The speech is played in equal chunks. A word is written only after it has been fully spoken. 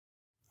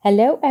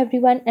Hello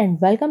everyone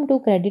and welcome to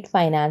Credit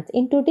Finance.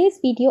 In today's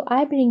video,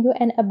 I bring you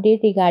an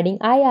update regarding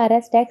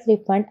IRS tax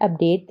refund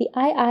update. The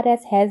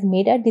IRS has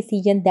made a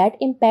decision that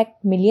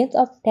impacts millions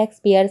of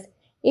taxpayers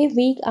a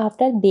week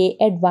after they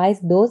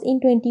advised those in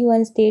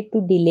 21 states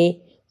to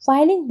delay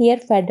filing their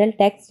federal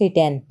tax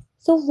return.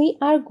 So we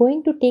are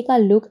going to take a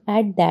look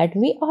at that.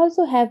 We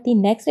also have the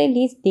next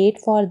release date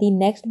for the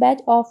next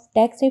batch of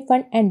tax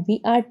refund and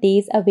we are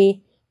days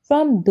away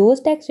from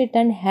those tax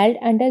returns held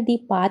under the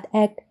PATH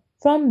Act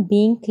from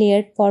being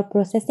cleared for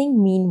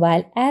processing.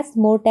 Meanwhile, as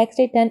more tax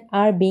returns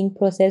are being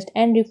processed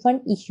and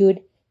refund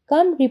issued,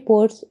 come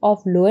reports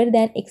of lower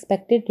than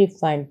expected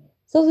refund.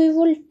 So we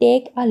will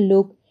take a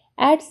look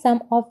at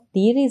some of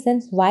the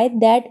reasons why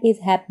that is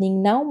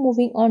happening. Now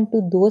moving on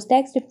to those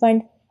tax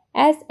refund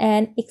as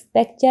an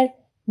expenditure.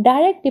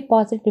 Direct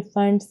deposit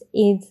refunds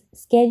is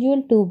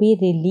scheduled to be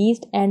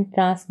released and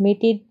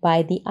transmitted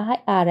by the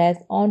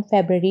IRS on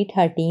February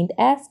 13th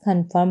as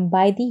confirmed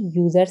by the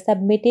user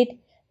submitted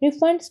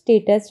refund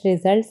status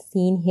results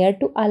seen here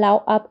to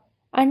allow up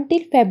until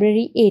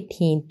February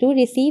 18th to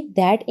receive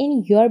that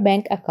in your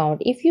bank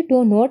account. If you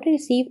do not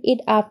receive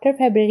it after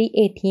February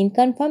 18th,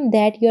 confirm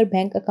that your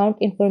bank account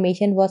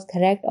information was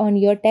correct on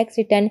your tax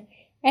return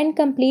and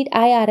complete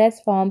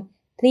IRS form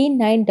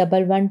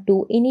 39112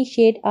 to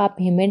initiate a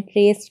payment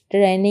trace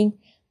training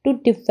to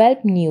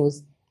develop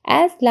news.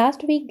 As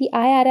last week, the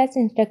IRS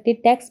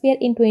instructed taxpayers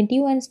in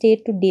 21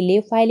 states to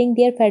delay filing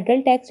their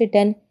federal tax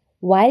return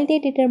while they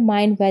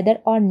determine whether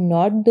or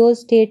not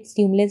those state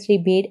stimulus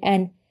rebate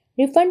and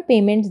refund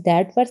payments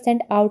that were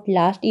sent out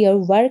last year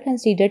were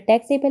considered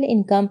taxable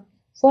income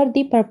for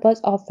the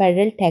purpose of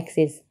federal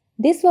taxes.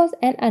 This was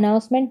an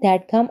announcement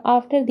that came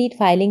after the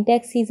filing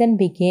tax season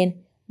began,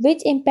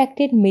 which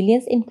impacted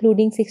millions,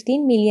 including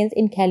 16 millions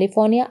in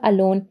California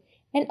alone,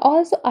 and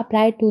also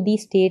applied to the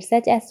states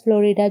such as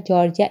Florida,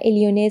 Georgia,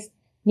 Illinois,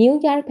 New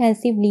York,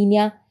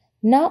 Pennsylvania.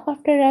 Now,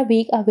 after a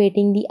week of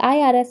waiting, the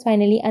IRS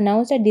finally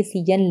announced a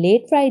decision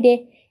late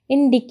Friday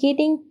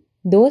indicating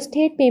those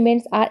state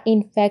payments are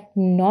in fact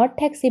not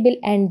taxable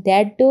and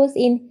that those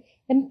in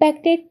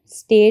impacted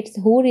states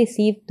who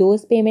receive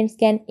those payments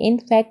can in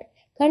fact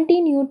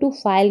continue to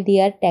file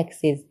their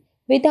taxes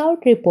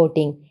without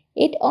reporting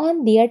it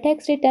on their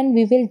tax return.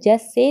 We will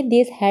just say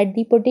this had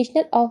the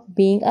potential of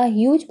being a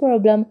huge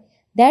problem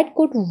that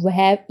could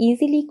have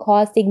easily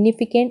caused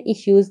significant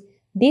issues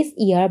this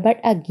year, but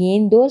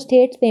again, those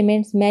state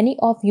payments many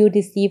of you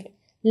received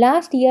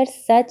last year,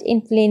 such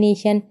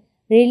inflation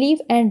relief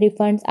and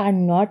refunds are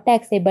not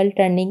taxable,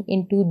 turning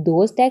into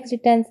those tax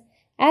returns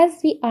as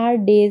we are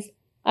days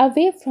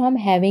away from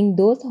having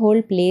those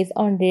whole place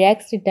on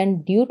tax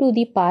return due to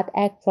the PATH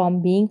Act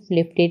from being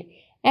lifted,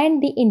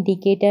 and the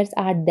indicators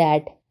are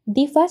that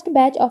the first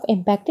batch of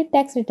impacted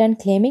tax return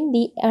claiming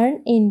the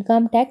earned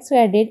income tax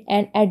credit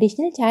and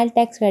additional child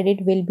tax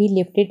credit will be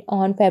lifted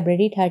on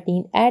February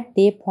 13th. At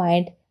that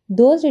point,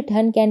 those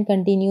returns can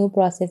continue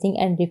processing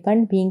and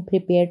refund being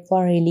prepared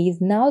for release.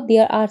 Now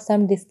there are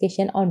some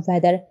discussion on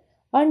whether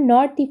or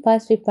not the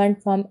first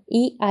refund from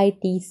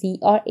eitc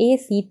or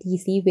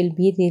ACTC will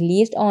be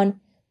released on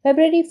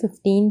February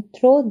 15th.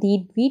 Though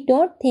we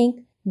don't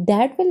think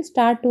that will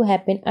start to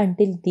happen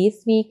until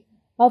this week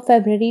of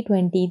February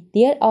 20th.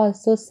 There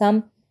also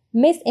some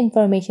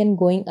misinformation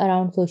going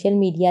around social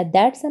media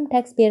that some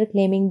taxpayers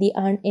claiming the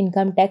earned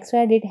income tax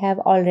credit have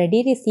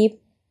already received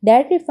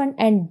that refund,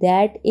 and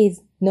that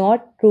is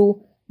not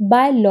true.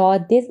 By law,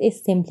 this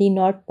is simply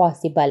not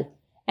possible.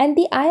 And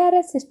the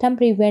IRS system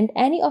prevent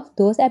any of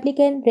those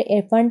applicant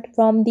refund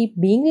from the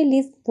being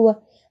released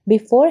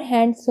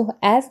beforehand, so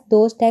as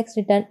those tax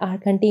returns are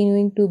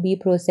continuing to be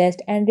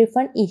processed and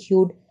refund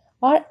issued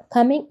or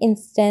coming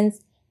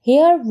instance.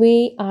 Here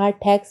we are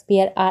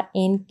taxpayers are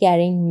in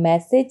carrying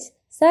messages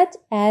such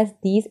as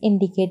these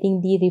indicating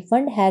the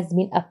refund has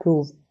been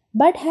approved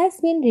but has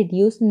been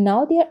reduced.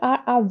 Now there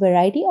are a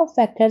variety of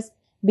factors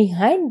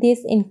behind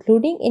this,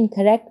 including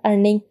incorrect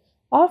earning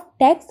of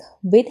tax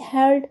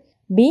withheld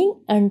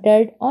being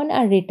entered on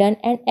a return,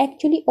 and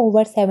actually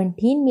over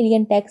 17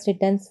 million tax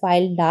returns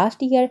filed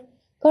last year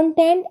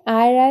contained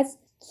IRS.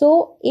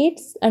 So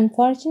it's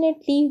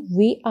unfortunately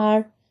we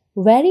are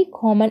very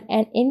common,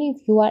 and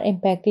if you are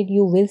impacted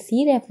you will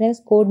see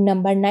reference code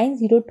number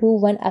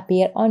 9021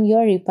 appear on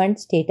your refund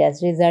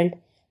status result.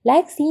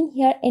 Like seen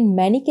here, in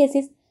many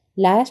cases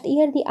last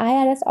year the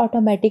IRS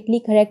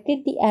automatically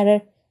corrected the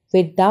error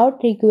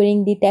without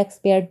requiring the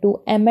taxpayer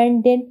to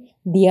amend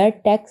their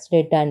tax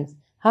returns.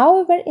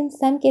 However, in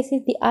some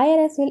cases the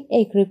IRS will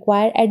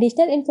require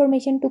additional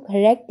information to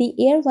correct the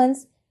error.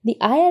 Once the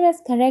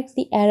IRS corrects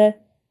the error,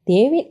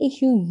 they will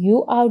issue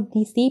you out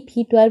the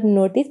CP12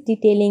 notice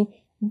detailing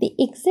the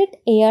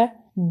exit error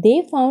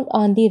they found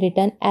on the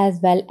return as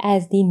well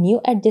as the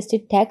new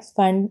adjusted tax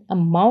fund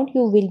amount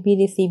you will be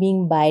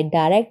receiving by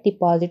direct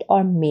deposit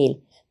or mail.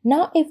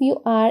 Now, if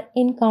you are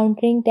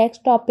encountering tax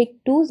topic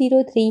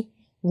 203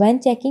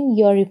 when checking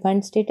your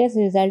refund status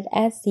result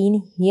as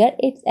seen here,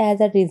 it's as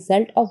a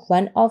result of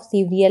one of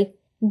several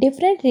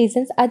different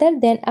reasons other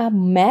than a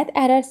math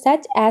error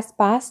such as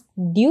past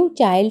due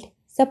child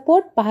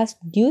support past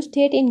due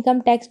state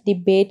income tax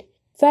debate,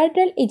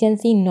 federal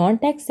agency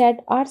non-tax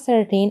set or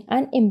certain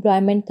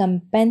unemployment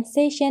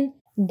compensation,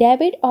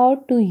 debit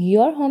out to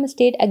your home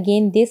state.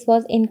 Again, this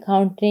was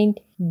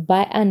encountered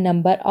by a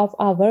number of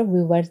our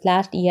viewers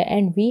last year,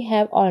 and we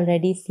have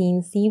already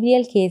seen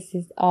several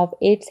cases of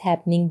it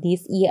happening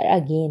this year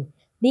again.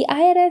 The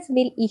IRS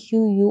will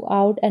issue you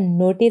out a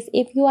notice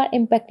if you are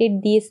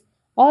impacted this.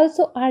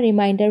 Also a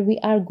reminder, we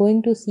are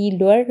going to see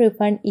lower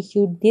refund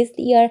issued this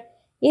year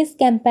is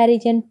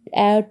comparison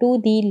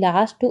to the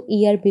last 2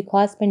 years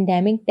because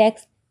pandemic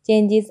tax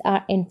changes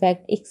are in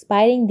fact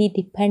expiring. The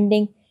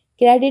depending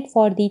credit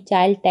for the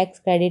child tax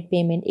credit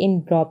payment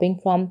in dropping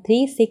from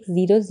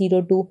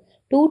 $3,600 to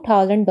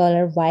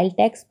 $2,000, while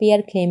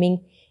taxpayer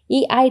claiming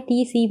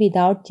eitc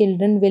without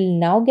children will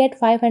now get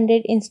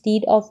 $500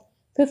 instead of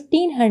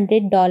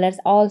 $1,500.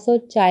 Also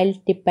child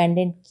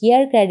dependent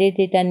care credit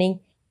returning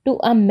to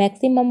a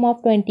maximum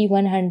of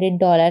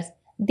 $2,100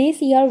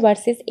 this year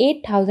versus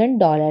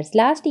 $8,000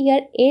 last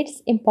year.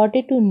 It's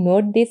important to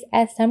note this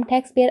as some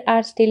taxpayers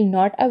are still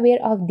not aware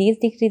of these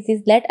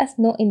decreases. Let us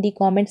know in the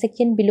comment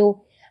section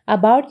below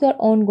about your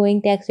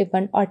ongoing tax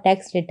refund or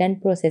tax return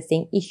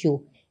processing issue.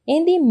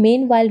 In the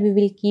meanwhile, we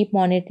will keep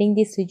monitoring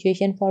this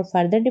situation for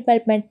further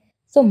development.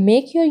 So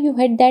make sure you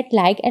hit that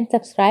like and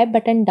subscribe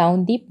button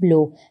down the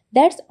below.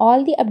 That's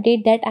all the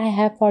update that I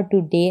have for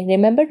today.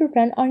 Remember to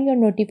turn on your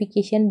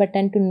notification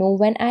button to know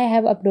when I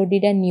have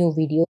uploaded a new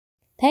video.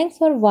 Thanks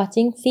for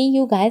watching. See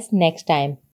you guys next time.